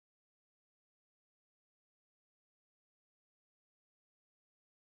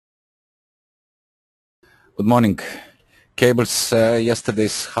Good morning. Cables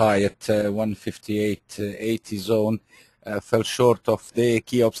yesterday's high at 158.80 zone fell short of the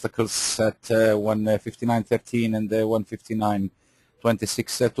key obstacles at 159.13 and the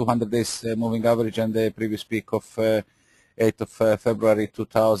 159.26 200 days moving average and the previous peak of 8th of February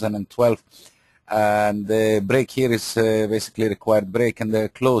 2012. And the break here is basically required break, and the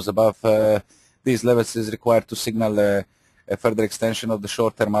close above these levels is required to signal a further extension of the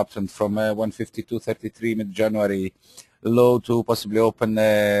short-term uptrend from 152.33 mid-January low to possibly open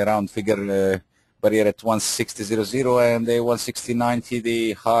round figure barrier at 160.00 and the 160.90,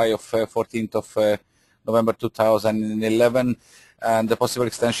 the high of 14th of November 2011, and the possible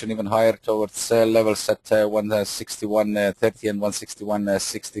extension even higher towards levels at 161.30 and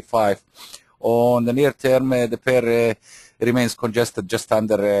 161.65. On the near term, the pair remains congested just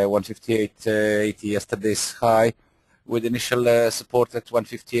under 158.80, yesterday's high, with initial support at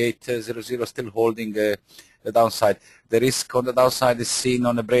 158.00 still holding the downside. The risk on the downside is seen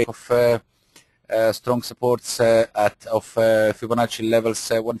on a break of strong supports of Fibonacci levels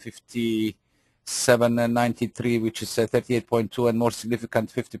 157.93, which is 38.2, and more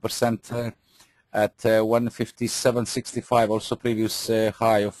significant 50% at 157.65, also previous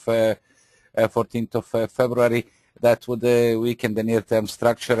high of 14th of February. That would weaken the near-term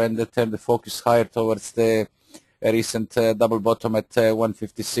structure and turn the focus higher towards the recent double bottom at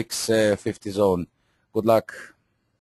 156.50 zone. Good luck.